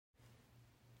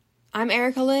I'm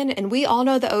Erica Lynn, and we all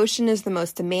know the ocean is the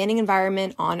most demanding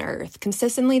environment on Earth,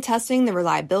 consistently testing the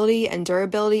reliability and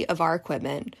durability of our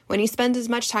equipment. When you spend as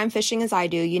much time fishing as I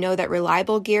do, you know that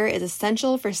reliable gear is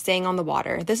essential for staying on the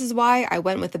water. This is why I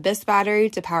went with the Abyss battery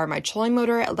to power my trolling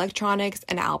motor, electronics,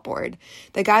 and outboard.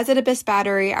 The guys at Abyss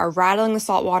Battery are rattling the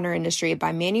saltwater industry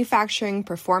by manufacturing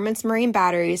performance marine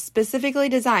batteries specifically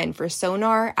designed for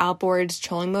sonar, outboards,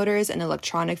 trolling motors, and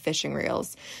electronic fishing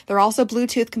reels. They're also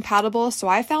Bluetooth compatible, so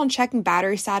I found checking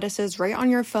battery statuses right on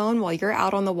your phone while you're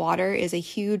out on the water is a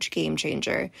huge game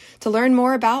changer. To learn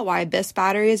more about why Abyss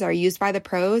batteries are used by the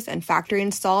pros and factory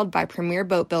installed by premier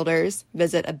boat builders,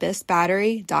 visit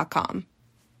abyssbattery.com.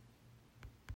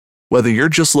 Whether you're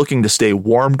just looking to stay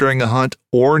warm during a hunt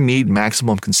or need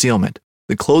maximum concealment,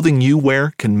 the clothing you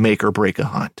wear can make or break a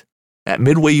hunt. At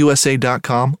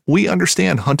MidwayUSA.com, we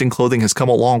understand hunting clothing has come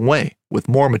a long way with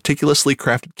more meticulously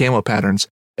crafted camo patterns,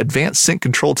 advanced scent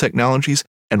control technologies,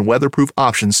 and weatherproof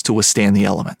options to withstand the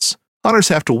elements. Hunters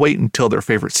have to wait until their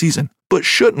favorite season, but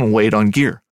shouldn't wait on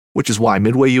gear, which is why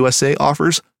Midway USA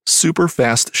offers super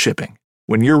fast shipping.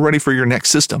 When you're ready for your next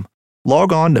system,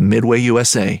 log on to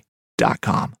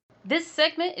MidwayUSA.com. This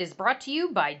segment is brought to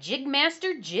you by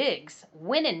Jigmaster Jigs.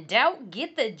 When in doubt,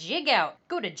 get the jig out.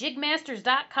 Go to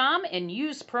jigmasters.com and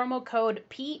use promo code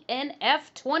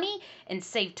PNF20 and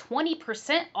save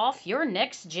 20% off your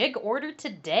next jig order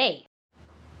today.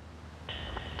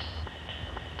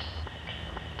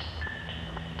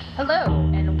 Hello,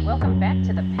 and welcome back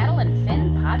to the Paddle and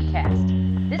Fin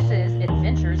podcast. This is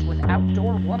Adventures with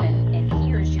Outdoorwoman, and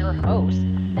here's your host.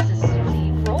 This is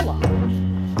Susie Roloff.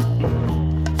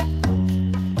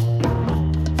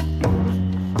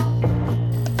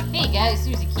 Hey guys,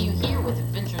 Susie Q here with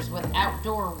Adventures with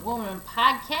Outdoorwoman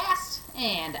podcast,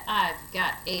 and I've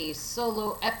got a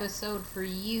solo episode for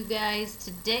you guys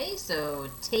today, so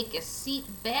take a seat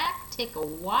back, take a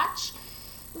watch.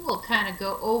 We'll kind of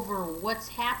go over what's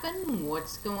happened,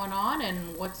 what's going on,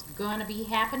 and what's going to be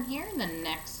happening here in the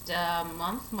next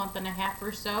month and a half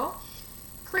or so.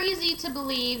 Crazy to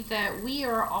believe that we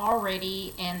are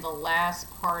already in the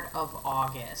last part of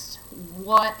August.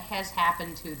 What has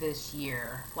happened to this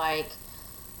year? Like,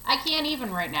 I can't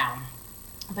even right now.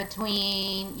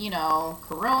 Between,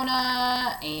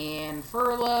 Corona and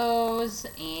furloughs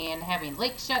and having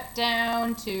lakes shut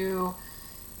down to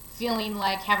feeling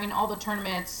like having all the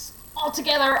tournaments all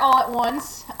together all at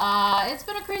once. It's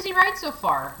been a crazy ride so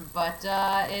far, but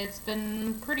it's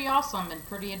been pretty awesome and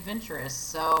pretty adventurous.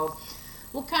 So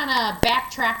we'll kind of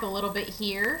backtrack a little bit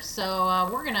here. So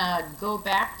we're going to go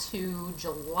back to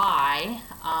July.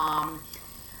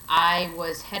 I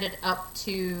was headed up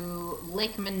to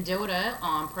Lake Mendota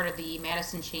on part of the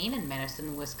Madison chain in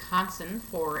Madison, Wisconsin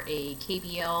for a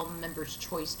KBL Members'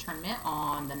 Choice Tournament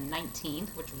on the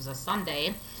 19th, which was a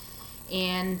Sunday.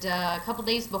 And a couple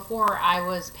days before, I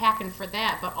was packing for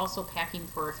that, but also packing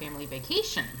for a family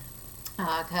vacation.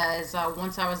 Because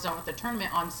once I was done with the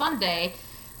tournament on Sunday,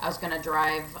 I was going to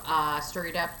drive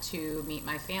straight up to meet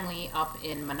my family up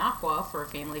in Minocqua for a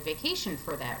family vacation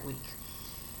for that week.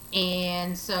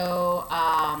 And so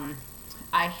I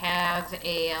have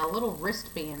a little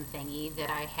wristband thingy that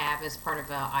I have as part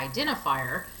of an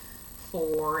identifier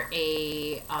for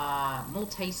a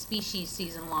multi-species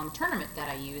season-long tournament that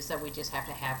I use that we just have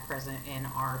to have present in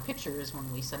our pictures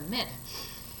when we submit.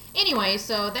 Anyway,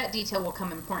 so that detail will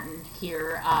come important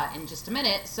here in just a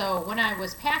minute. So when I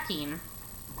was packing,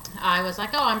 I was like,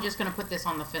 oh, I'm just going to put this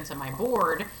on the fence of my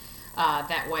board.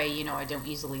 That way, I don't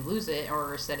easily lose it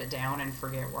or set it down and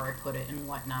forget where I put it and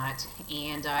whatnot.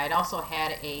 And I'd also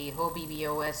had a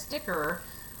HOBBOS sticker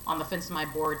on the fence of my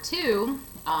board too,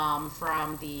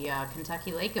 from the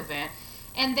Kentucky Lake event,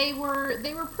 and they were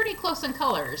pretty close in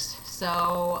colors.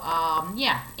 So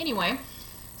yeah. Anyway,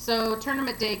 so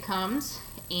tournament day comes,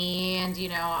 and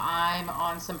I'm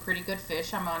on some pretty good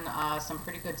fish. I'm on some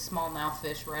pretty good smallmouth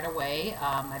fish right away.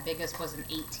 My biggest was an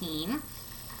 18,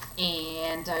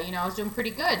 and I was doing pretty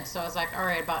good. So I was like, all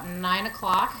right, about 9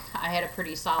 o'clock, I had a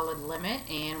pretty solid limit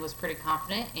and was pretty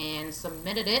confident and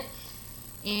submitted it.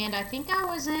 And I think I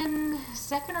was in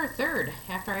second or third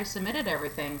after I submitted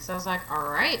everything. So I was like, all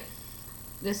right,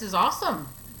 this is awesome.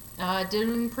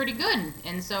 Doing pretty good.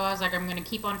 And so I was like, I'm going to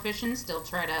keep on fishing, still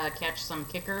try to catch some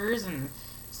kickers and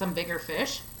some bigger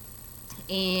fish.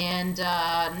 And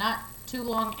not too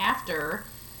long after,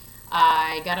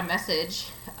 I got a message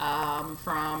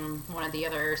from one of the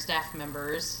other staff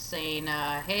members saying,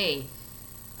 hey,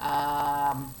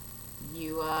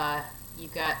 you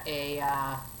got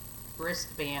a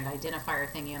wristband identifier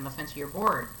thingy on the fence of your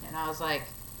board. And I was like,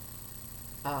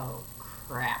 oh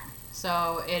crap.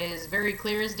 So it is very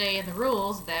clear as day in the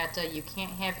rules that you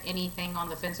can't have anything on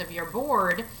the fence of your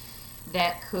board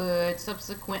that could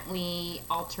subsequently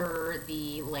alter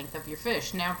the length of your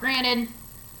fish. Now, granted,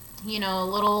 a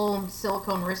little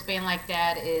silicone wristband like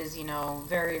that is,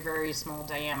 very, very small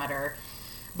diameter.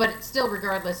 But it's still,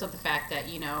 regardless of the fact that,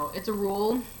 it's a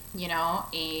rule,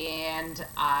 and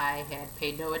I had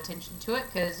paid no attention to it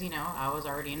because, I was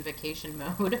already in vacation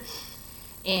mode.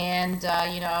 And,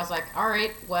 I was like, all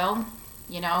right, well,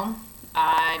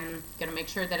 I'm going to make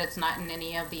sure that it's not in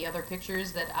any of the other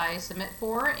pictures that I submit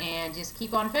for and just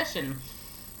keep on fishing.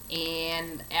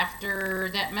 And after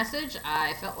that message,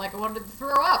 I felt like I wanted to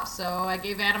throw up. So I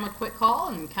gave Adam a quick call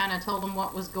and kind of told him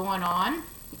what was going on.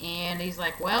 And he's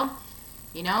like, well,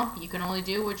 you can only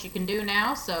do what you can do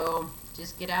now. So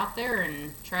just get out there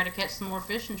and try to catch some more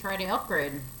fish and try to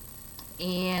upgrade.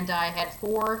 And I had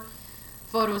 4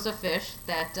 photos of fish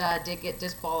that did get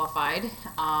disqualified,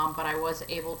 but I was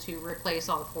able to replace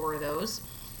all 4 of those.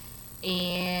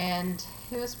 And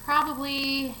it was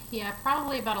probably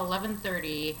about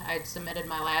 11:30 I'd submitted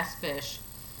my last fish,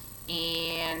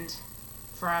 and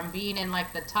from being in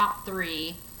like the top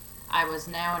 3, I was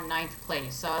now in 9th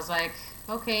place. So I was like,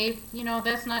 okay,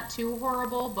 that's not too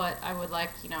horrible, but I would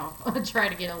like, try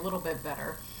to get a little bit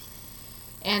better.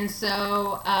 And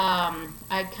so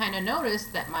I kind of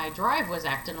noticed that my drive was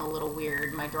acting a little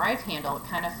weird. My drive handle, it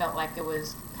kind of felt like it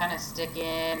was kind of sticking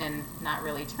and not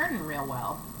really turning real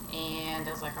well. And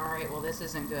I was like, all right, well, this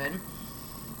isn't good.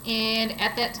 And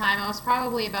at that time, I was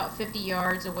probably about 50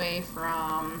 yards away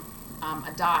from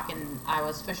a dock, and I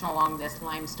was fishing along this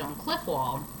limestone cliff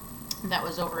wall that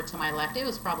was over to my left. It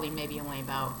was probably maybe only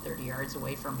about 30 yards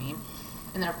away from me.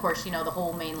 And then, of course, the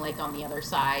whole main lake on the other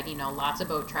side, lots of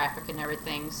boat traffic and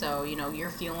everything. So, you're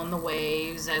feeling the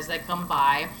waves as they come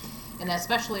by. And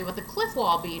especially with the cliff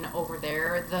wall being over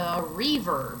there, the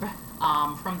reverb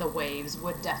from the waves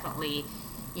would definitely,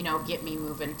 get me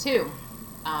moving too.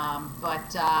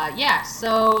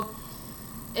 So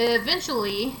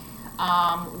eventually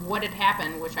what had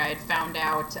happened, which I had found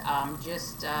out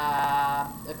just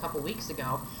a couple weeks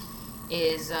ago,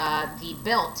 is the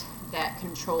belt that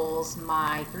controls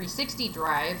my 360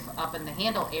 drive up in the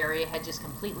handle area had just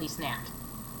completely snapped.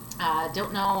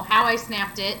 Don't know how I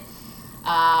snapped it.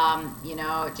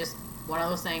 Just one of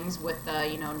those things with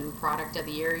new product of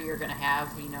the year, you're going to have,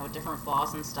 different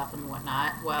flaws and stuff and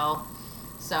whatnot. Well,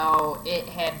 so it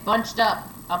had bunched up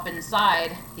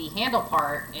inside the handle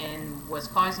part and was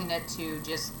causing it to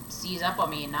just seize up on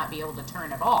me and not be able to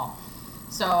turn at all.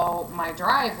 So my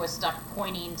drive was stuck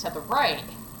pointing to the right,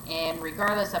 and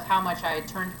regardless of how much I had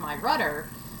turned my rudder,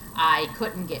 I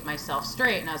couldn't get myself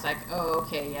straight. And I was like, oh,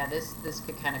 okay, yeah, this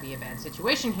could kind of be a bad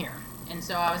situation here. And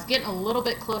so I was getting a little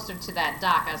bit closer to that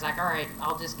dock. I was like, all right,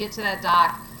 I'll just get to that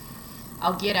dock.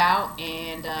 I'll get out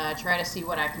and try to see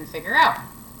what I can figure out.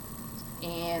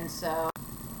 And so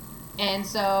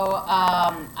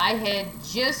I had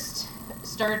just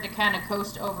started to kind of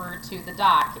coast over to the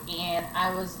dock, and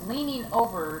I was leaning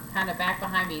over kind of back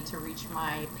behind me to reach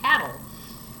my paddle,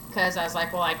 because I was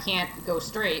like, well, I can't go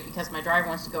straight because my drive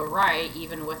wants to go right,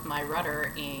 even with my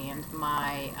rudder and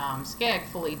my skeg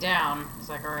fully down. It's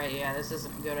like, all right, yeah, this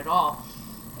isn't good at all.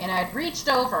 And I'd reached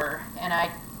over, and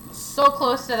I was so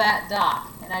close to that dock,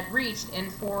 and I'd reached,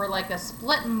 and for like a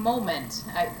split moment,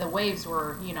 the waves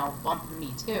were, bumping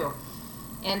me too.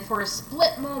 And for a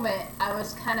split moment, I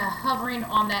was kind of hovering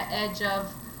on that edge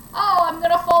of, oh, I'm going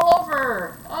to fall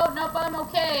over. Oh, nope, I'm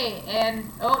okay. And,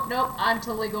 oh, nope, I'm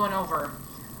totally going over.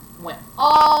 Went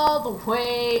all the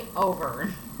way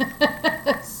over.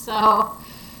 So,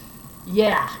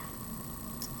 yeah.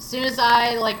 As soon as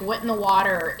I, went in the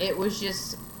water, it was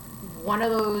just one of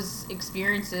those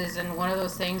experiences and one of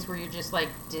those things where you're just like,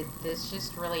 did this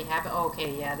just really happen? Oh,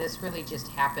 okay, yeah, this really just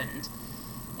happened.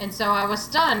 And so I was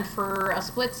stunned for a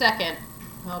split second,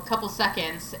 well, a couple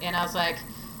seconds, and I was like,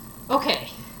 okay,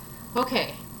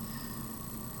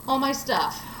 all my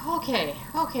stuff, okay,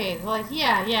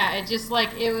 yeah, it just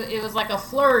it was like a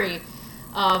flurry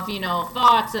of,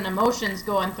 thoughts and emotions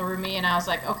going through me, and I was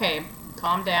like, okay,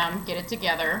 calm down, get it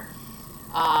together,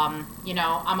 I'm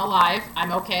alive,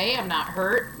 I'm okay, I'm not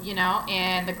hurt,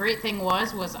 and the great thing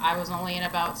was I was only in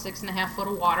about 6.5 foot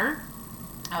of water,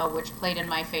 which played in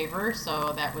my favor,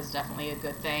 so that was definitely a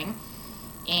good thing.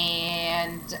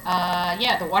 And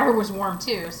the water was warm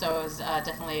too, so it was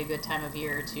definitely a good time of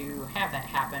year to have that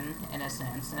happen in a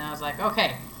sense. And I was like,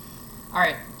 okay, all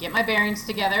right, get my bearings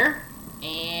together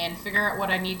and figure out what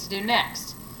I need to do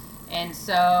next. And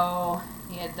so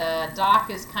the dock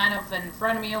is kind of in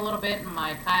front of me a little bit, and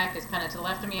my kayak is kind of to the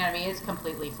left of me. I mean, it's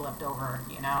completely flipped over,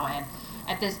 and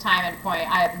at this time and point,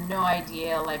 I have no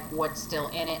idea like what's still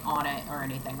in it, on it, or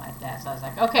anything like that. So I was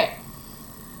like, okay,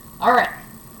 all right.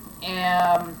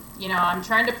 You know, I'm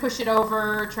trying to push it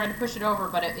over,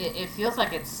 but it feels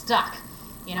like it's stuck.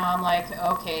 You know, I'm like,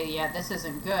 okay, yeah, this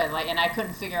isn't good. Like, and I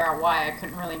couldn't figure out why I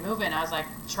couldn't really move it. And I was like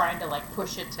trying to like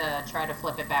push it to try to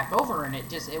flip it back over, and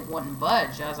it wouldn't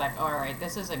budge. I was like, all right,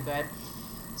 this isn't good.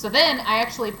 So then I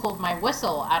actually pulled my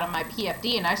whistle out of my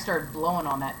PFD and I started blowing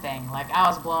on that thing. Like, I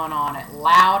was blowing on it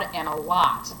loud and a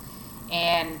lot.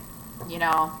 And, you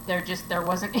know, there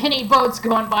wasn't any boats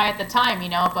going by at the time, you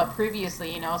know, but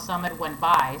previously, you know, some had went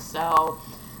by. So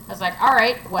I was like, all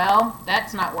right, well,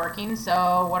 that's not working.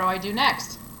 So what do I do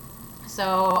next?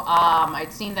 So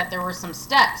I'd seen that there were some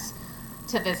steps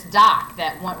to this dock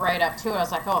that went right up to it. I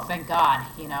was like, oh, thank God,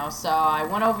 you know. So I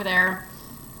went over there,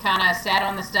 kind of sat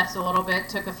on the steps a little bit,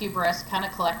 took a few breaths, kind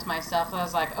of collect myself. I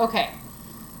was like, okay,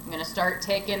 I'm going to start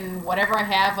taking whatever I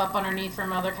have up underneath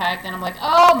from another kayak. Then I'm like,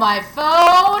 oh, my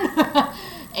phone!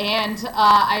 And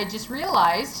I just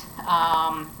realized,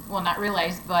 well, not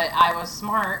realized, but I was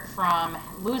smart from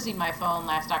losing my phone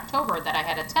last October that I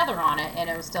had a tether on it, and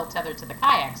it was still tethered to the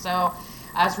kayak. So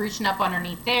I was reaching up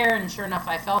underneath there, and sure enough,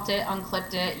 I felt it,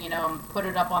 unclipped it, you know, and put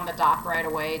it up on the dock right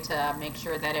away to make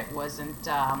sure that it wasn't,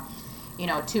 you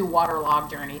know, too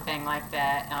waterlogged or anything like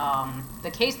that.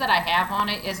 The case that I have on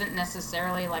it isn't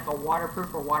necessarily like a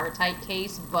waterproof or watertight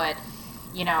case, but,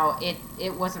 you know,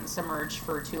 it wasn't submerged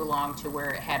for too long to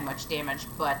where it had much damage.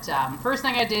 But first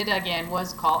thing I did, again,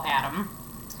 was call Adam.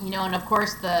 You know, and of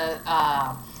course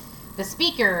the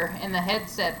speaker in the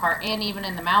headset part and even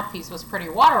in the mouthpiece was pretty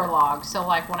waterlogged. So,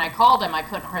 like, when I called him, I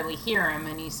couldn't hardly hear him,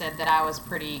 and he said that I was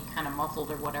pretty kind of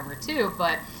muffled or whatever, too.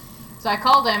 But so I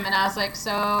called him, and I was like,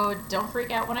 so don't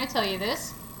freak out when I tell you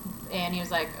this. And he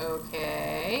was like,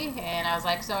 okay. And I was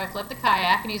like, so I flipped the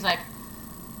kayak, and he's like,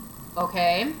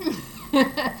 okay.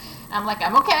 I'm like,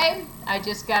 I'm okay. I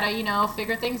just gotta, you know,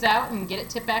 figure things out and get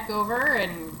it tipped back over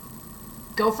and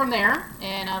go from there.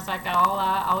 And I was like,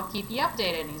 I'll keep you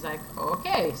updated. And he's like,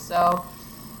 okay. So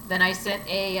then I sent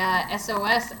a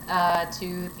SOS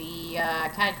to the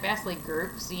Kayak Bass League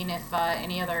group, seeing if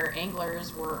any other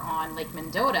anglers were on Lake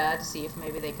Mendota to see if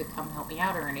maybe they could come help me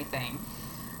out or anything.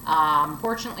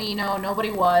 Fortunately, you know,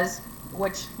 nobody was,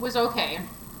 which was okay.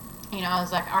 You know, I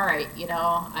was like, all right, you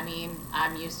know, I mean,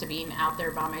 I'm used to being out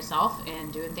there by myself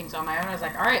and doing things on my own. I was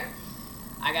like, all right,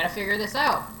 I got to figure this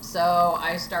out. So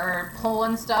I started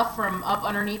pulling stuff from up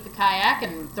underneath the kayak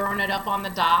and throwing it up on the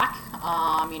dock.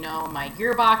 You know, my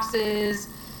gearboxes,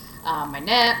 my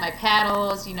net, my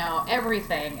paddles, you know,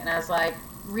 everything. And I was like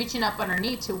reaching up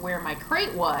underneath to where my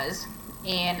crate was,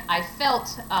 and I felt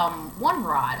one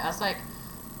rod. I was like,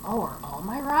 oh, are all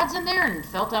my rods in there? And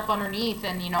felt up underneath,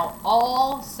 and, you know,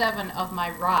 all 7 of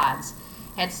my rods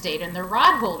had stayed in the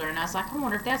rod holder. And I was like, I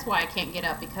wonder if that's why I can't get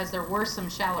up, because there were some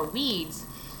shallow weeds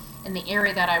in the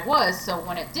area that I was. So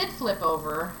when it did flip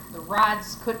over, the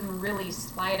rods couldn't really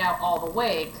slide out all the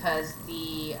way because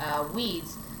the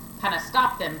weeds kind of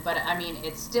stopped them. But, I mean,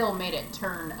 it still made it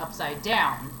turn upside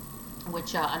down,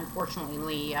 which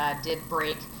unfortunately did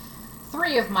break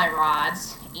 3 of my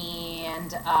rods,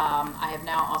 and I have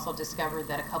now also discovered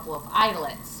that a couple of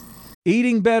eyelets.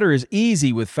 Eating better is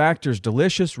easy with Factor's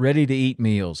delicious, ready-to-eat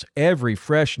meals. Every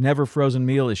fresh, never-frozen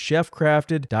meal is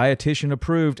chef-crafted,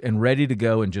 dietitian-approved, and ready to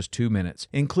go in just 2 minutes,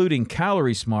 including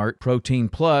Calorie Smart, Protein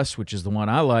Plus, which is the one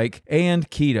I like, and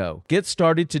Keto. Get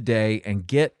started today and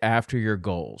get after your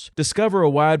goals. Discover a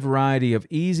wide variety of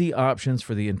easy options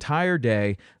for the entire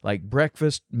day, like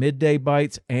breakfast, midday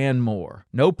bites, and more.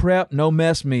 No prep, no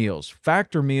mess meals.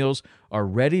 Factor meals are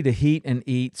ready to heat and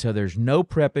eat, so there's no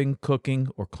prepping, cooking,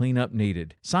 or cleanup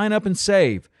needed. Sign up and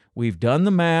save. We've done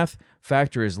the math.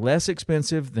 Factor is less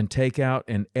expensive than takeout,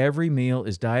 and every meal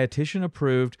is dietitian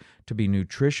approved to be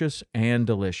nutritious and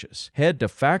delicious. Head to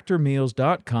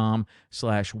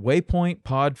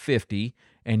factormeals.com/waypointpod50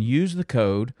 and use the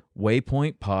code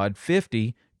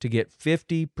waypointpod50 to get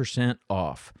 50%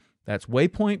 off. That's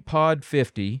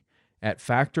waypointpod50 at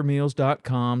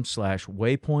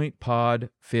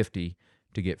factormeals.com/waypointpod50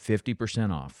 to get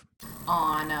 50% off.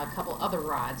 On a couple other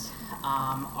rods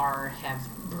have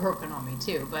broken on me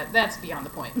too, but that's beyond the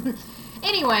point.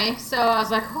 Anyway, so I was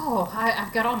like, oh,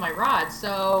 I've got all my rods.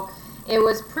 So it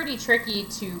was pretty tricky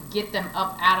to get them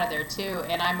up out of there too,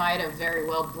 and I might have very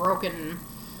well broken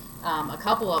a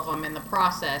couple of them in the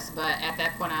process. But at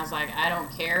that point I was like, I don't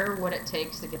care what it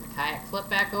takes to get the kayak flipped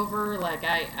back over. Like,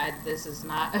 this is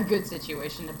not a good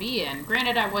situation to be in.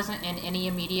 Granted, I wasn't in any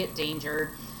immediate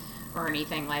danger or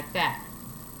anything like that.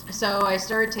 So I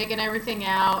started taking everything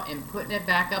out and putting it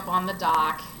back up on the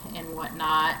dock and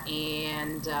whatnot,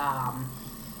 and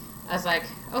I was like,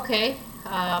 okay,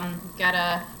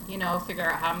 gotta, figure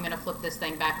out how I'm gonna flip this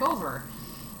thing back over.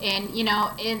 And,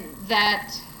 in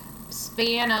that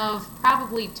span of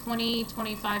probably 20,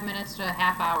 25 minutes to a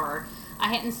half hour,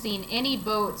 I hadn't seen any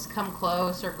boats come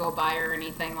close or go by or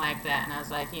anything like that. And I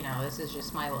was like, this is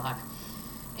just my luck.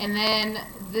 And then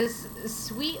this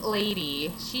sweet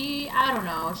lady, I don't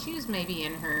know, she was maybe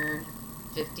in her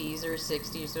 50s or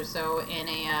 60s or so in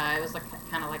it was like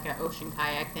kind of like an ocean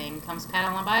kayak thing, comes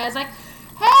paddling by. I was like,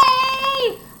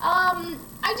 hey,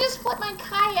 I just flipped my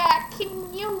kayak.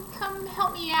 Can you come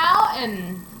help me out?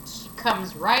 And she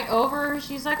comes right over.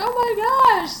 She's like, oh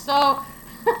my gosh. So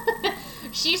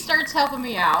she starts helping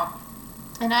me out.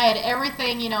 And I had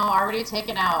everything, already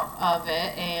taken out of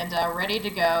it and ready to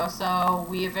go. So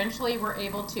we eventually were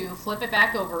able to flip it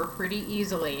back over pretty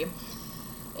easily.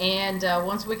 And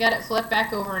once we got it flipped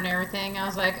back over and everything, I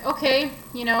was like, okay,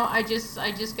 I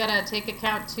just gotta take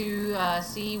account to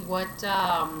see what,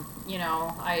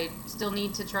 I still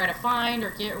need to try to find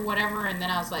or get or whatever. And then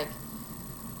I was like,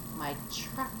 my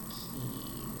truck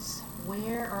keys,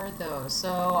 where are those?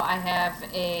 So I have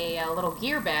a little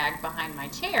gear bag behind my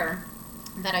chair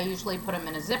that I usually put them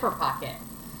in a zipper pocket.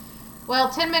 Well,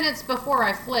 10 minutes before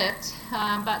I flipped,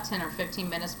 about 10 or 15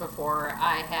 minutes before,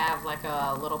 I have like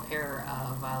a little pair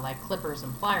of like clippers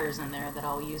and pliers in there that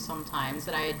I'll use sometimes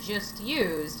that I had just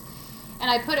used.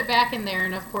 And I put it back in there,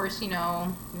 and of course,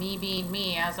 me being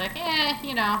me, I was like,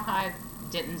 I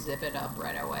didn't zip it up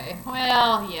right away.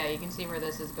 Well, yeah, you can see where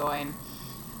this is going.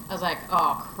 I was like,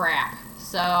 oh crap.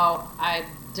 So I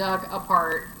dug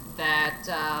apart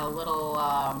that little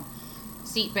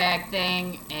seat bag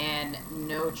thing, and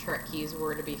no truck keys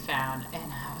were to be found.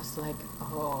 And I was like,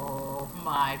 oh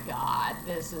my god,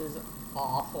 this is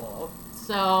awful.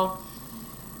 So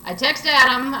I texted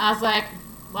Adam. I was like,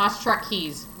 lost truck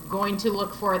keys, going to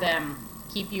look for them,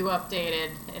 keep you updated.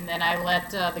 And then I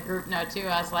let the group know too.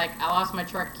 I was like, I lost my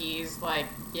truck keys, like,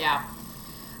 yeah,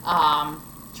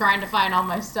 trying to find all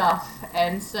my stuff.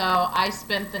 And so I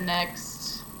spent the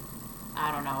next,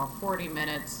 I don't know, 40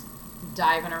 minutes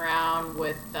diving around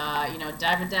with,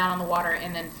 diving down on the water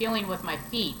and then feeling with my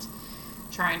feet,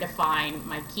 trying to find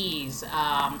my keys.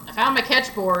 I found my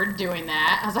catch board doing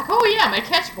that. I was like, oh yeah, my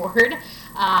catch board.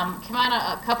 Come on,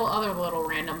 a couple other little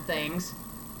random things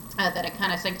that I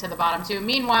kind of sank to the bottom too.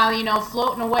 Meanwhile,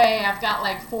 floating away, I've got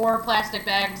like 4 plastic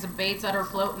bags of baits that are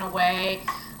floating away.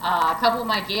 A couple of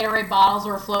my Gatorade bottles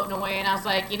were floating away, and I was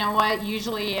like, you know what?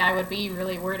 Usually I would be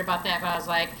really worried about that, but I was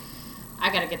like,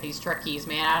 I gotta get these truck keys,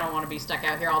 man. I don't want to be stuck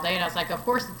out here all day. And I was like, of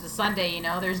course it's a Sunday,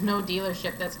 there's no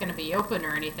dealership that's gonna be open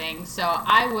or anything. So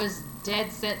I was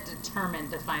dead set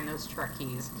determined to find those truck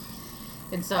keys.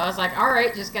 And so I was like, all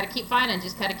right, just gotta keep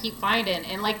finding.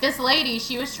 And like this lady,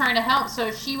 she was trying to help, so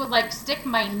she would like stick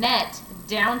my net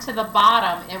down to the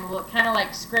bottom and would kind of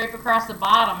like scrape across the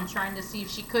bottom, trying to see if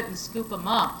she couldn't scoop them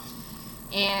up.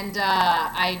 And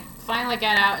I finally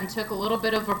got out and took a little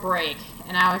bit of a break.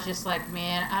 And I was just like,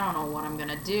 man, I don't know what I'm going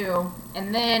to do.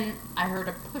 And then I heard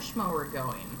a push mower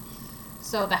going.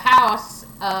 So the house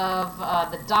of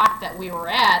the dock that we were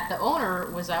at, the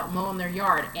owner was out mowing their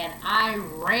yard. And I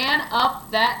ran up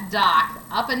that dock,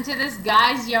 up into this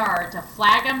guy's yard to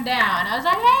flag him down. I was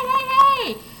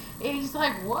like, hey. And he's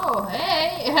like, whoa,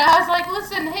 hey. And I was like,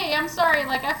 listen, hey, I'm sorry.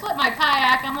 Like, I flipped my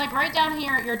kayak. I'm like, right down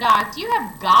here at your dock. Do you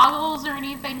have goggles or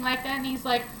anything like that? And he's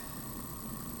like,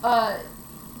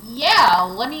 yeah,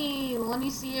 let me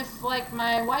see if, like,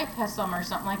 my wife has some or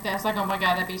something like that. It's like, oh my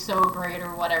god, that'd be so great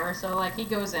or whatever. So, like, he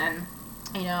goes in,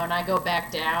 and I go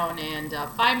back down, and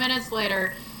 5 minutes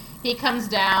later, he comes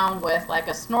down with, like,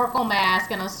 a snorkel mask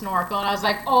and a snorkel, and I was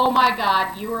like, oh my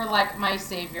god, you are, like, my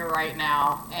savior right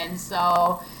now. And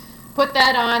so, put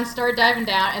that on, started diving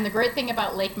down, and the great thing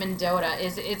about Lake Mendota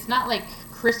is it's not, like,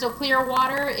 crystal clear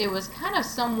water. It was kind of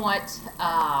somewhat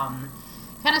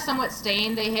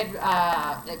stained. They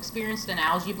had experienced an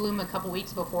algae bloom a couple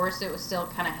weeks before, so it was still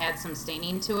kind of had some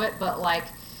staining to it, but like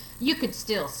you could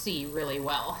still see really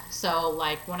well. So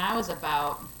like when I was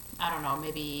about, I don't know,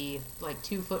 maybe like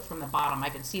 2 foot from the bottom, I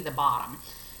could see the bottom.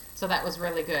 So that was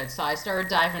really good. So I started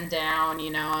diving down,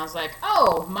 I was like,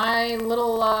 oh, my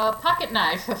little pocket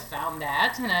knife, I found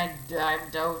that, and I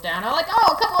dove down. I was like,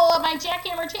 oh, a couple of my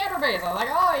jackhammer chatterbaits. I was like,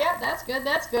 oh, yeah, that's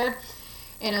good.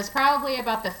 And it was probably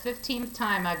about the 15th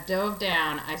time I've dove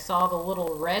down, I saw the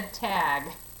little red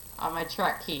tag on my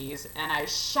truck keys, and I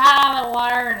shot out of the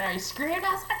water, and I screamed.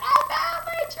 I was like, I found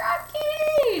my truck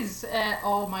keys! And,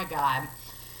 oh my god.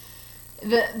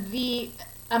 The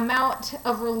amount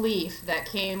of relief that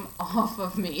came off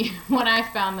of me when I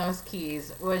found those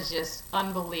keys was just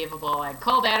unbelievable. I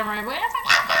called Adam right away. I was like,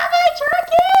 I found my truck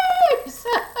keys!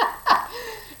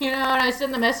 and I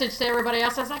sent the message to everybody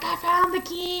else. I was like, I found the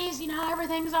keys,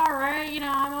 everything's all right,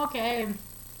 I'm okay.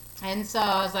 And so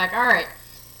I was like, all right,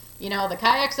 the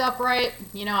kayak's upright,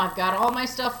 I've got all my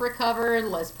stuff recovered.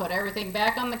 Let's put everything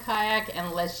back on the kayak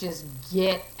and let's just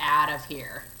get out of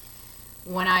here.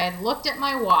 When I had looked at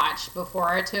my watch before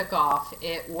I took off,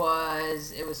 it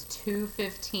was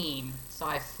 2:15. So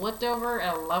I flipped over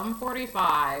at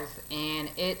 11:45,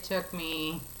 and it took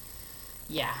me,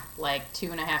 like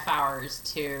 2.5 hours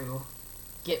to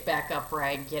get back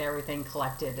upright, get everything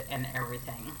collected and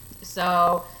everything.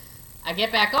 So I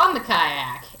get back on the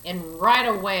kayak, and right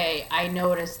away I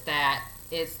noticed that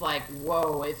it's like,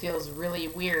 whoa, it feels really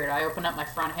weird. I open up my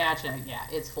front hatch and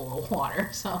it's full of water.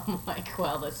 So I'm like,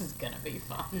 well, this is gonna be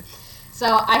fun.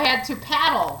 So I had to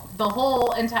paddle the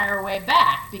whole entire way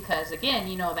back because,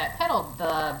 again, that pedal,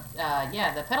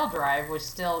 the pedal drive was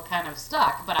still kind of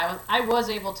stuck, but I was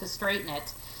able to straighten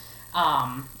it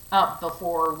up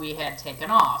before we had taken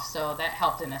off. So that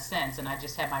helped in a sense, and I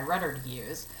just had my rudder to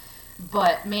use.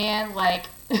 But man, like,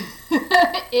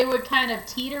 it would kind of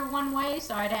teeter one way,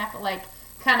 so I'd have to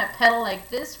kind of pedal like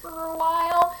this for a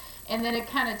while, and then it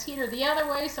kind of teeter the other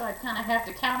way, so I'd kind of have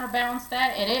to counterbalance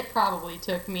that, and it probably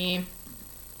took me,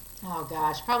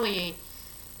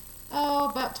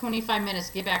 about 25 minutes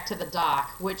to get back to the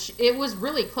dock, which it was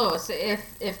really close.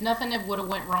 If nothing would have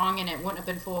went wrong and it wouldn't have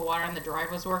been full of water and the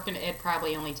drive was working, it'd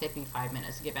probably only take me 5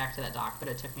 minutes to get back to the dock, but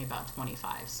it took me about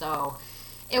 25. So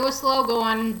it was slow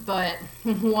going, but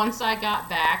once I got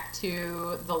back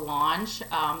to the launch,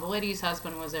 the lady's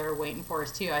husband was there waiting for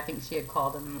us too. I think she had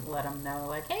called and let him know,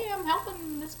 like, hey, I'm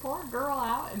helping this poor girl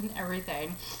out and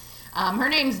everything. Her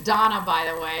name's Donna, by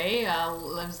the way,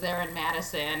 lives there in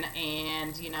Madison,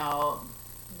 and,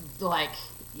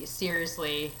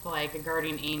 seriously, like a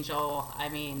guardian angel. I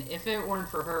mean, if it weren't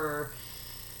for her,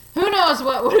 who knows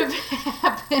what would have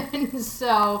happened.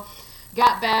 So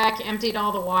got back, emptied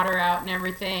all the water out and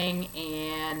everything,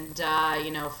 and,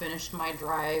 finished my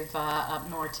drive up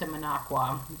north to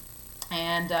Minocqua.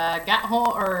 And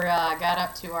got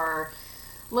up to our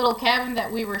little cabin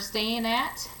that we were staying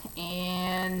at,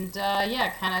 and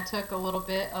kind of took a little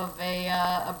bit of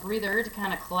a breather to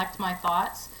kind of collect my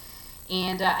thoughts.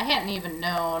 And I hadn't even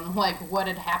known what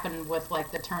had happened with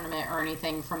the tournament or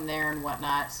anything from there and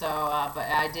whatnot. So, but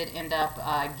I did end up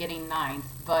getting 9th.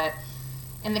 But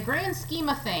in the grand scheme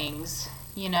of things,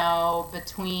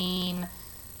 between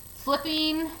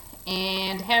flipping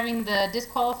and having the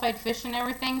disqualified fish and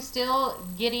everything, still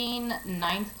getting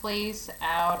 9th place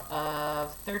out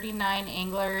of 39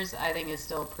 anglers, I think is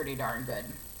still pretty darn good.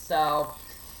 So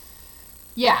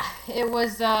yeah, it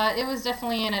was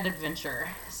definitely an adventure.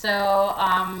 So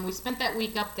we spent that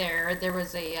week up there. There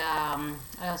was a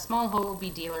small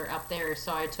Hobie dealer up there,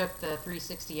 so I took the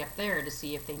 360 up there to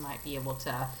see if they might be able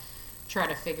to try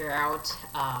to figure out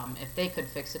if they could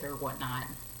fix it or whatnot.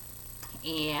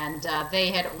 And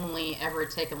they had only ever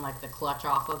taken the clutch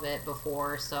off of it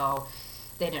before, so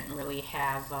they didn't really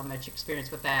have much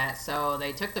experience with that. So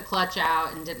they took the clutch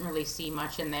out and didn't really see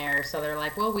much in there. So they're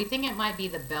like, well, we think it might be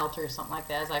the belt or something like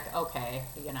that. I was like, okay,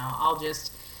 I'll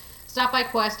just stop by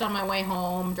Quest on my way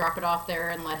home, drop it off there,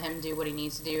 and let him do what he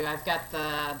needs to do. I've got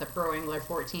the Pro Angler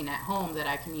 14 at home that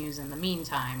I can use in the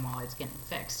meantime while it's getting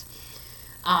fixed.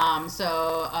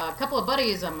 So a couple of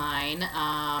buddies of mine,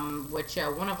 which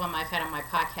one of them I've had on my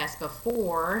podcast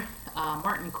before,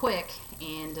 Martin Quick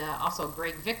and also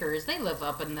Greg Vickers, they live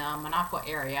up in the Minocqua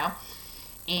area.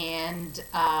 And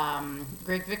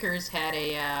Greg Vickers had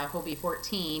a Hobie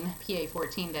 14, PA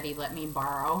 14 that he let me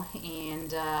borrow.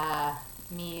 And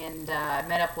me and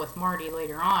met up with Marty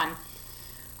later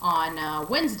on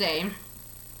Wednesday.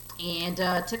 And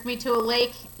took me to a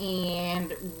lake,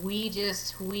 and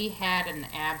we had an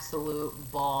absolute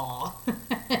ball.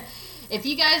 If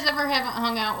you guys ever haven't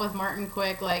hung out with Martin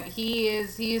Quick, he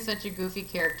is such a goofy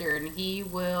character, and he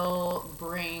will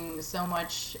bring so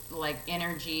much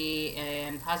energy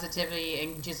and positivity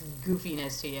and just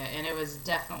goofiness to you, and it was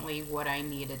definitely what I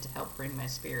needed to help bring my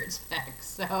spirits back.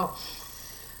 So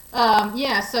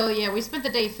we spent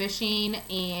the day fishing,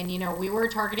 and, we were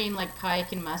targeting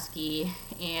pike and muskie,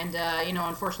 and,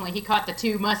 unfortunately he caught the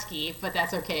 2 muskie, but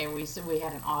that's okay. We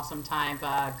had an awesome time,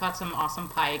 caught some awesome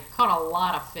pike, caught a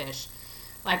lot of fish.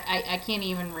 I can't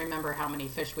even remember how many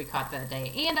fish we caught that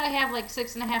day. And I have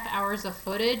 6.5 hours of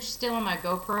footage still on my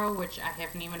GoPro, which I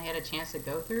haven't even had a chance to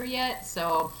go through yet.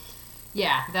 So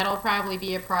yeah, that'll probably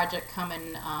be a project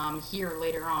coming here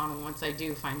later on once I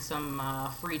do find some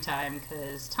free time,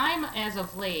 because time as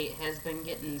of late has been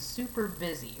getting super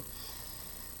busy.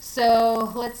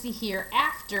 So let's see here.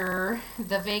 After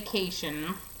the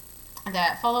vacation,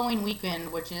 that following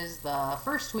weekend, which is the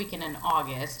first weekend in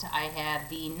August, I had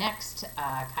the next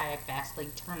Kayak Bass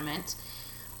League tournament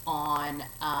on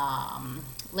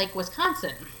Lake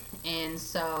Wisconsin. And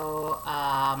so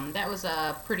that was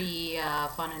a pretty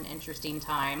fun and interesting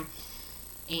time.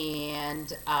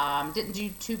 And didn't do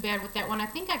too bad with that one. I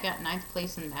think I got 9th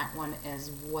place in that one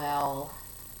as well.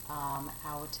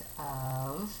 Out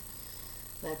of,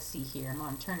 let's see here, I'm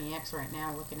on Tourney X right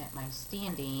now looking at my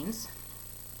standings.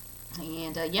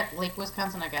 And yep, Lake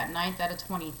Wisconsin, I got 9th out of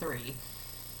 23.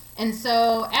 And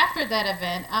so after that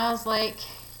event, I was like,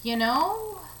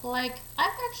 like,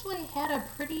 I've actually had a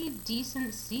pretty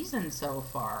decent season so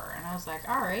far. And I was like,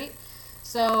 all right.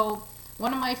 So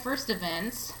one of my first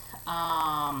events,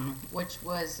 which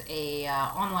was a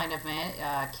online event,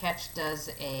 Catch does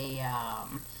a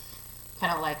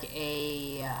kind of like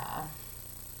a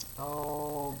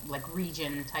like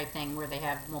region type thing where they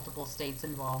have multiple states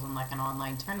involved in like an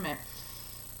online tournament.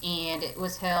 And it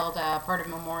was held part of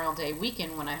Memorial Day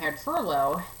weekend when I had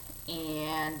furlough.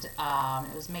 And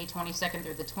it was May 22nd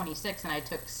through the 26th, and I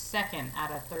took 2nd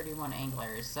out of 31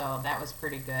 anglers. So that was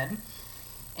pretty good.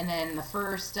 And then the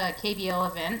first KBL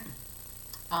event,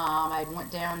 I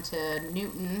went down to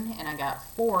Newton, and I got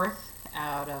 4th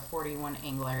out of 41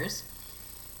 anglers.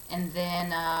 And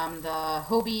then the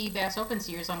Hobie Bass Open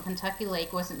Series on Kentucky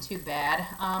Lake wasn't too bad.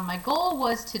 My goal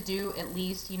was to do at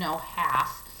least,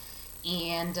 half.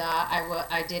 And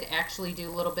I did actually do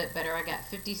a little bit better. I got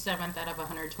 57th out of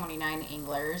 129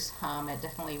 anglers. It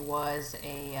definitely was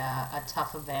a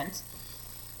tough event.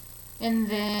 And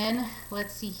then,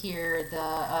 let's see here,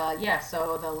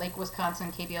 so the Lake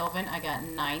Wisconsin KBL event, I got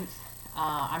 9th.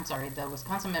 I'm sorry, the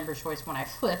Wisconsin Member Choice when I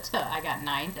flipped, I got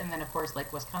 9th. And then, of course,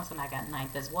 Lake Wisconsin, I got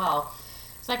 9th as well.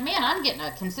 It's like, man, I'm getting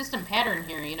a consistent pattern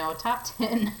here, top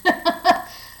 10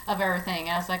 of everything.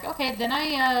 And I was like, okay. Then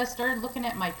I started looking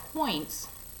at my points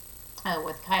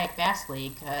with Kayak Bass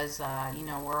League because,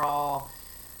 we're all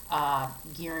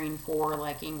gearing for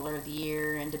like Angler of the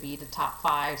Year and to be the top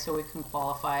 5 so we can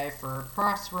qualify for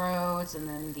Crossroads and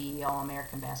then the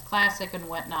All-American Bass Classic and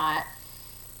whatnot.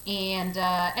 And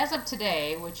as of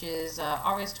today, which is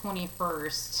August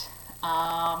 21st,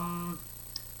 I'm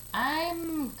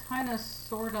kind of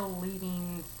sort of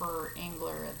leading for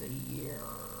Angler of the Year.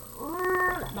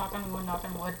 Knock on wood, knock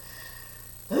on wood.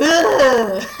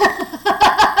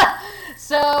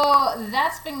 So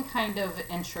that's been kind of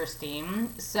interesting.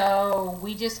 So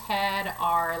we just had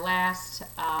our last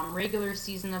regular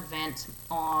season event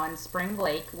on Spring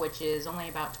Lake, which is only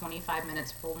about 25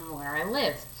 minutes from where I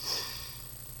live.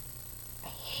 I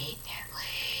hate that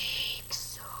lake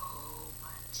so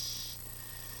much.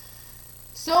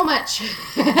 So much.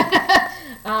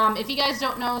 If you guys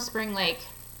don't know Spring Lake,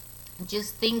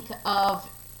 just think of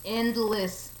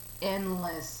endless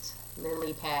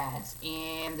lily pads.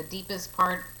 And the deepest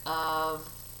part of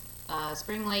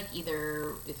Spring Lake,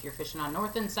 either if you're fishing on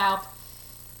north and south,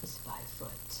 is 5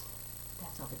 foot.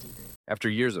 That's all the deeper. After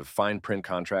years of fine print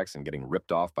contracts and getting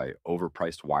ripped off by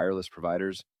overpriced wireless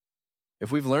providers,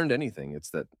 if we've learned anything,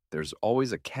 it's that there's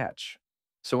always a catch.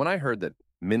 So when I heard that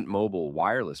Mint Mobile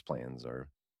wireless plans are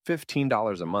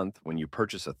 $15 a month when you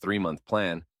purchase a 3-month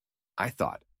plan, I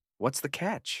thought, what's the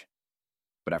catch?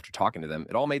 But after talking to them,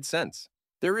 it all made sense.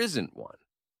 There isn't one.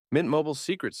 Mint Mobile's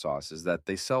secret sauce is that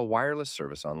they sell wireless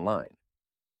service online.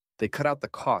 They cut out the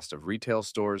cost of retail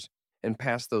stores and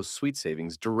pass those sweet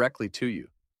savings directly to you.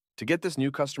 To get this new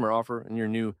customer offer and your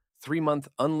new 3-month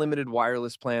unlimited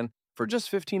wireless plan for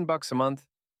just $15 a month,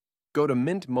 go to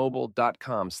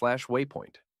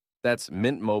mintmobile.com/waypoint. That's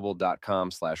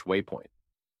mintmobile.com/waypoint.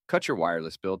 Cut your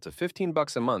wireless bill to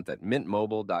 $15 a month at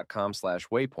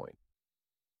mintmobile.com/waypoint.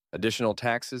 Additional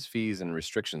taxes, fees, and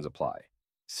restrictions apply.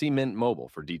 See Mint Mobile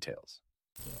for details.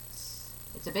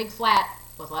 It's a big flat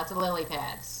with lots of lily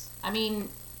pads. I mean,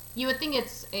 you would think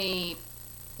it's a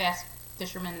bass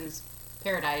fisherman's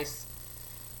paradise.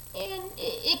 And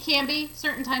it can be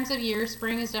certain times of year.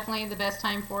 Spring is definitely the best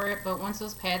time for it, but once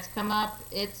those pads come up,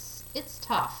 it's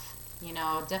tough.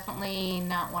 Definitely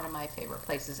not one of my favorite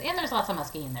places. And there's lots of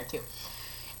muskie in there too.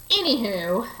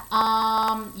 Anywho,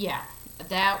 yeah,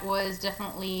 that was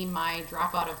definitely my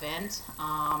dropout event.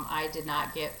 I did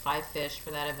not get 5 fish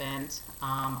for that event.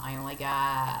 I only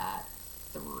got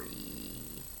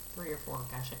 3 or 4.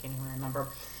 Gosh, I can't even remember.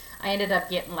 I ended up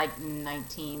getting like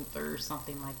 19th or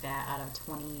something like that out of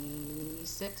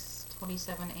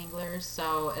 27 anglers.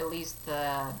 So at least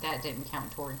that didn't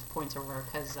count towards points over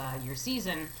because your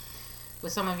season,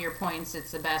 with some of your points,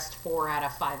 it's the best 4 out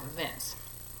of 5 events.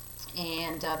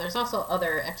 And there's also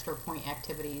other extra point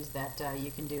activities that you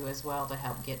can do as well to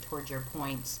help get towards your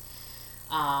points.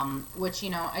 which,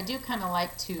 I do kind of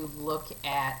like to look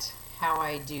at how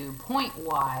I do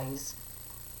point-wise,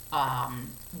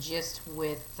 just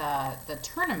with the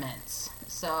tournaments.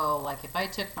 So, like, if I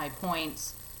took my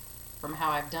points from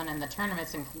how I've done in the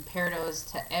tournaments and compare those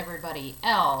to everybody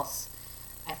else,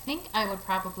 I think I would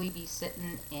probably be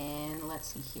sitting in,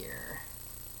 let's see here,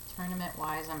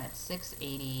 tournament-wise, I'm at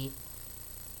 680.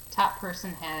 Top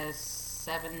person has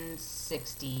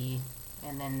 760,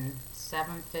 and then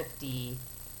 750,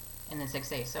 and then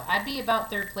 680. So I'd be about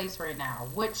third place right now,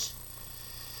 which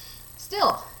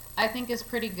still I think is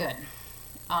pretty good.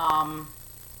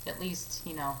 At least,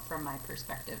 from my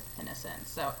perspective, in a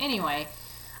sense. So anyway,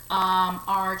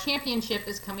 our championship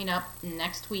is coming up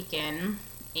next weekend,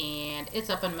 and it's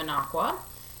up in Minocqua.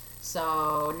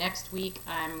 So next week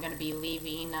I'm going to be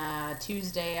leaving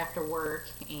Tuesday after work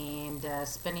and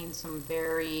spending some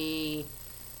very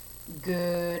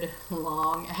good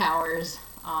long hours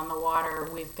on the water.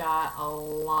 We've got a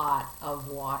lot of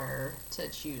water to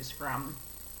choose from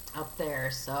up there,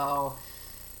 so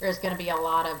there's going to be a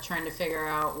lot of trying to figure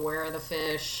out where are the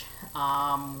fish,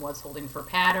 what's holding for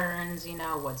patterns,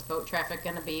 what's boat traffic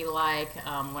going to be like.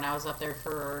 When I was up there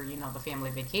for, the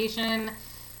family vacation,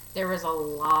 there was a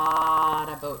lot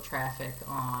of boat traffic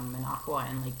on Minocqua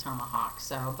and Lake Tomahawk.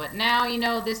 So, but now,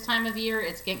 this time of year,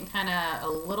 it's getting kind of a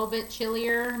little bit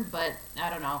chillier, but I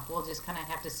don't know. We'll just kind of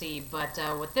have to see. But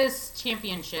with this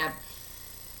championship,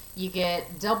 you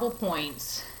get double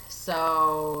points.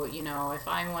 So, if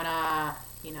I want to,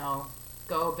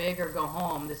 go big or go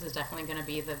home, this is definitely going to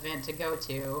be the event to go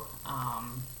to.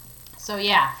 So,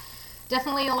 yeah,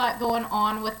 definitely a lot going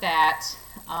on with that.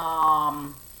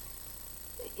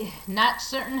 Not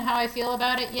certain how I feel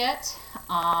about it yet.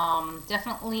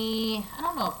 Definitely, I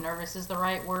don't know if nervous is the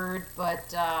right word, but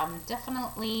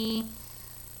definitely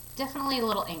a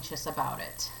little anxious about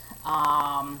it.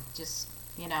 Just,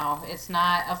 it's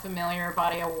not a familiar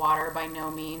body of water by no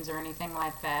means or anything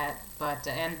like that, but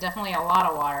and definitely a lot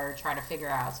of water to try to figure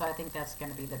out. So I think that's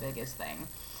going to be the biggest thing.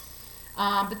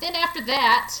 But then after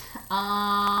that,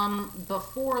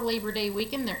 before Labor Day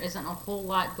weekend, there isn't a whole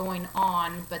lot going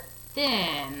on, but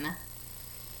then,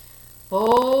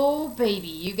 oh baby,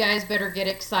 you guys better get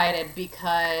excited,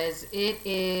 because it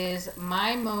is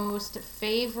my most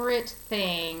favorite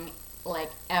thing,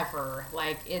 like, ever.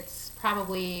 Like, it's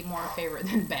probably more favorite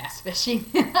than bass fishing.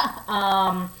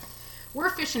 We're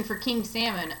fishing for king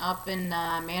salmon up in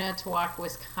Manitowoc,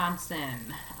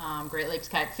 Wisconsin. Great Lakes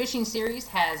Kayak Fishing Series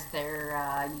has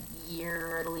their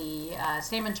yearly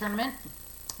salmon tournament,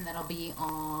 and that'll be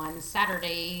on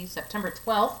Saturday, September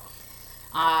 12th.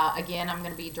 Again, I'm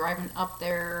going to be driving up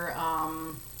there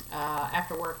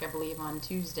after work, I believe, on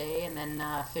Tuesday, and then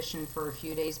fishing for a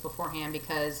few days beforehand,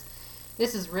 because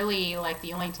this is really like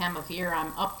the only time of year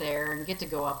I'm up there and get to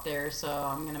go up there, so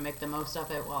I'm going to make the most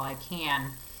of it while I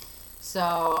can.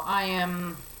 So I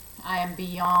am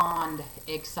beyond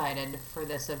excited for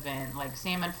this event. Like,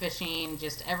 salmon fishing,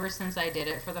 just ever since I did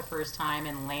it for the first time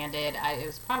and landed, it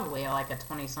was probably like a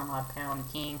 20-some-odd pound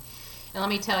king. And let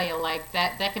me tell you, like,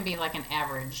 that can be like an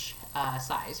average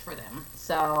size for them.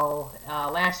 So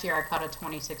last year I caught a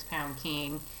 26-pound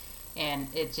king, and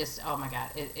it just, oh my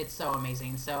god, it's so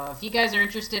amazing. So if you guys are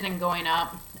interested in going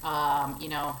up,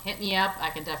 hit me up.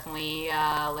 I can definitely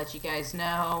let you guys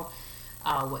know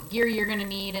what gear you're going to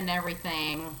need and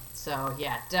everything. So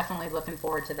yeah, definitely looking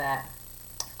forward to that.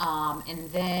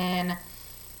 And then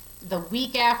the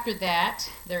week after that,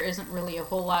 there isn't really a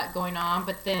whole lot going on,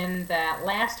 but then that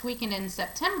last weekend in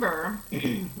September,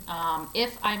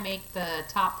 if I make the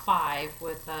top 5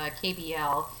 with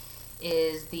KBL,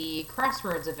 is the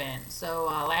Crossroads event. So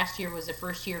last year was the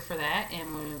first year for that,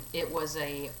 and it was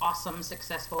a awesome,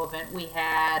 successful event. We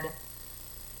had,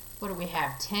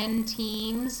 10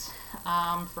 teams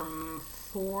from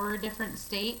 4 different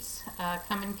states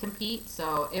come and compete.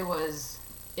 So it was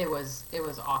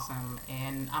awesome,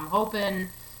 and I'm hoping,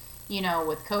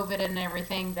 with COVID and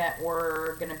everything, that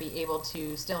we're going to be able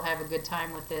to still have a good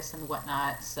time with this and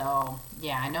whatnot. So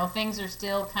yeah, I know things are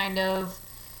still kind of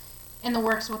in the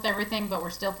works with everything, but we're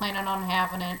still planning on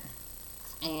having it.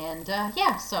 And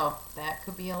yeah, so that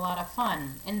could be a lot of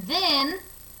fun. And then,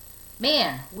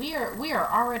 man, we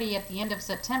are already at the end of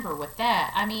September with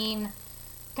that. I mean,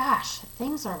 gosh,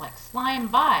 things are like flying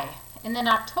by. And then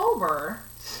October,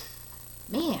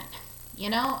 man,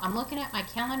 I'm looking at my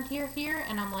calendar here,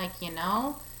 and I'm like,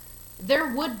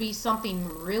 there would be something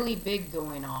really big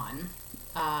going on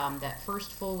that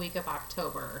first full week of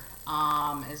October,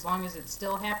 as long as it's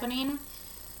still happening.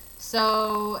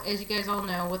 So, as you guys all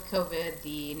know, with COVID,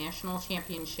 the national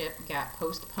championship got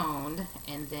postponed,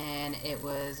 and then it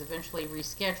was eventually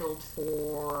rescheduled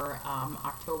for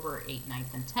October 8th,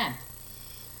 9th, and 10th.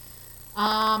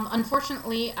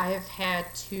 Unfortunately, I have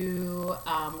had to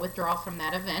withdraw from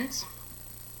that event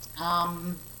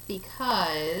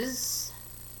because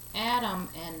Adam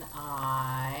and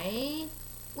I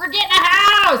were getting a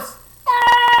house!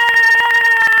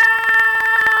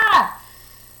 Ah!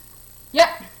 Yep.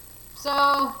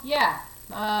 So, yeah,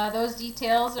 those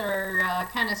details are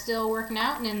kind of still working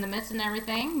out and in the midst and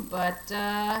everything, but,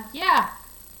 yeah,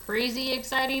 crazy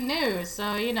exciting news.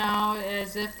 So,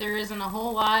 as if there isn't a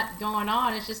whole lot going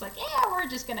on, it's just like, yeah, we're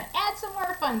just going to add some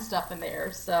more fun stuff in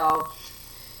there. So,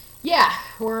 yeah,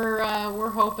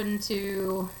 we're hoping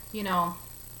to,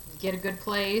 get a good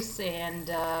place and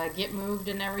get moved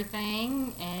and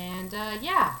everything, and,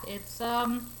 yeah, it's,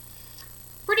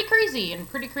 pretty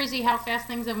crazy how fast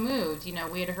things have moved.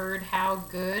 We had heard how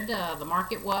good the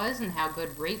market was and how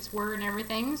good rates were and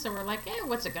everything, so we're like,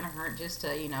 what's it gonna hurt just to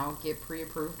get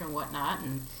pre-approved and whatnot.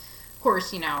 And of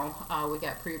course, we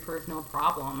got pre-approved no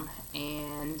problem,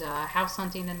 and house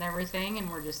hunting and everything,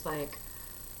 and we're just like,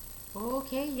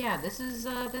 okay, yeah, this is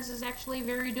actually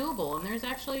very doable, and there's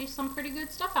actually some pretty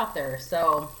good stuff out there.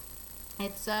 So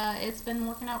it's been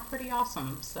working out pretty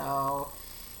awesome. So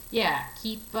yeah,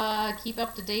 keep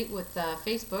up to date with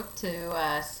Facebook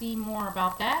to see more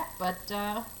about that. But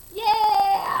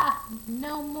yeah,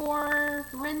 no more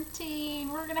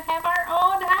renting. We're gonna have our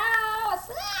own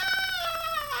house.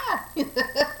 Ah!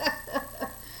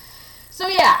 So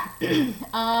yeah,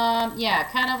 yeah,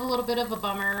 kind of a little bit of a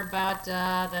bummer about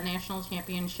the national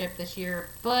championship this year,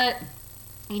 but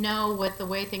with the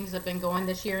way things have been going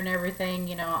this year and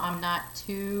everything, I'm not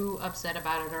too upset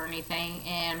about it or anything.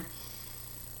 And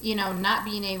not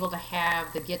being able to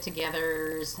have the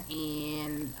get-togethers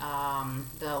and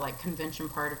the convention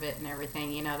part of it and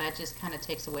everything, that just kind of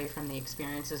takes away from the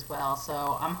experience as well.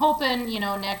 So I'm hoping,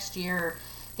 next year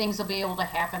things will be able to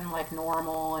happen like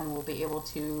normal, and we'll be able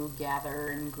to gather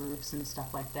in groups and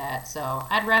stuff like that. So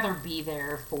I'd rather be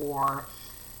there for,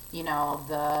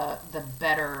 the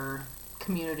better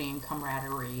community and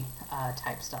camaraderie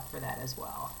type stuff for that as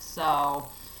well. So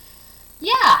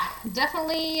yeah,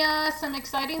 definitely some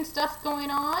exciting stuff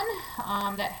going on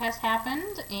that has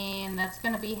happened and that's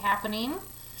going to be happening.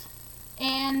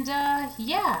 And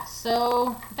yeah,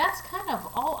 so that's kind of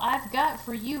all I've got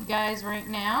for you guys right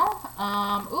now.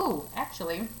 Ooh,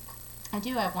 actually, I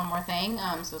do have one more thing.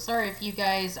 So sorry if you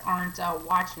guys aren't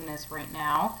watching this right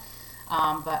now,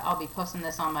 but I'll be posting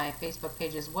this on my Facebook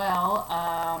page as well.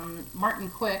 Martin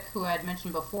Quick, who I had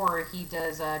mentioned before, he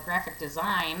does graphic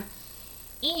design.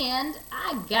 And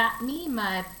I got me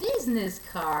my business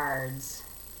cards.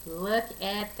 Look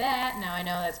at that. Now I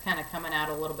know that's kind of coming out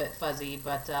a little bit fuzzy,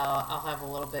 but I'll have a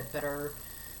little bit better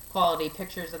quality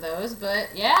pictures of those. But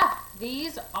yeah,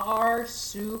 these are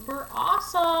super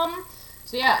awesome.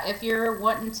 So yeah, if you're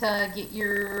wanting to get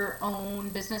your own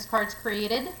business cards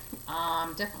created,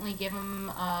 definitely give him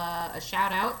a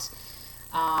shout out.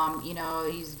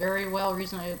 He's very well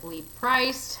reasonably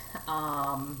priced.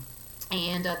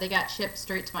 And they got shipped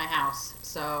straight to my house.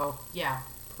 So yeah,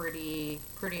 pretty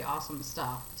awesome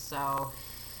stuff. So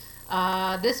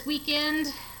this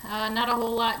weekend, not a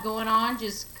whole lot going on,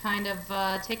 just kind of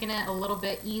taking it a little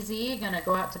bit easy. Gonna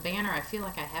go out to Banner. I feel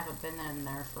like I haven't been in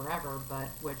there forever, but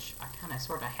which I kind of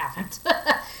sort of haven't.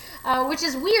 Which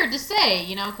is weird to say,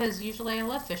 because usually I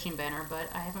love fishing Banner, but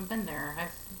I haven't been there.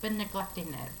 I've been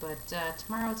neglecting it, but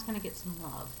tomorrow it's gonna get some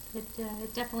love.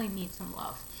 It definitely needs some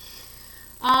love.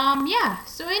 Yeah,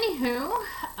 so anywho,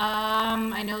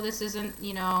 I know this isn't,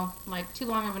 too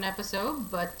long of an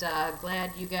episode, but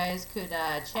glad you guys could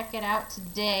check it out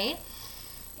today.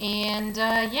 And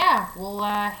yeah, we'll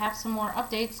have some more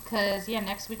updates because, yeah,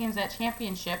 next weekend's that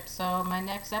championship, so my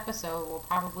next episode will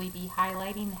probably be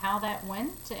highlighting how that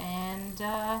went. And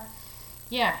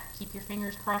yeah, keep your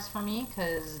fingers crossed for me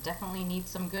because definitely need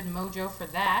some good mojo for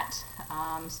that.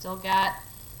 Still got,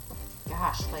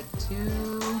 gosh,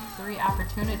 2-3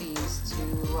 opportunities to,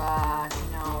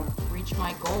 reach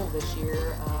my goal this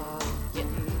year of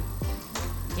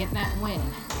getting that win.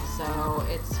 So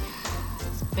it's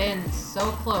been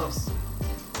so close.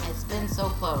 It's been so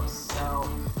close. So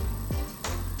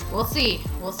we'll see.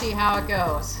 We'll see how it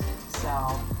goes.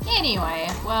 So anyway,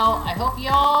 well, I hope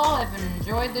y'all have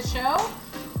enjoyed the show,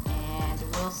 and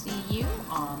we'll see you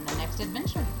on the next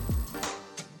adventure.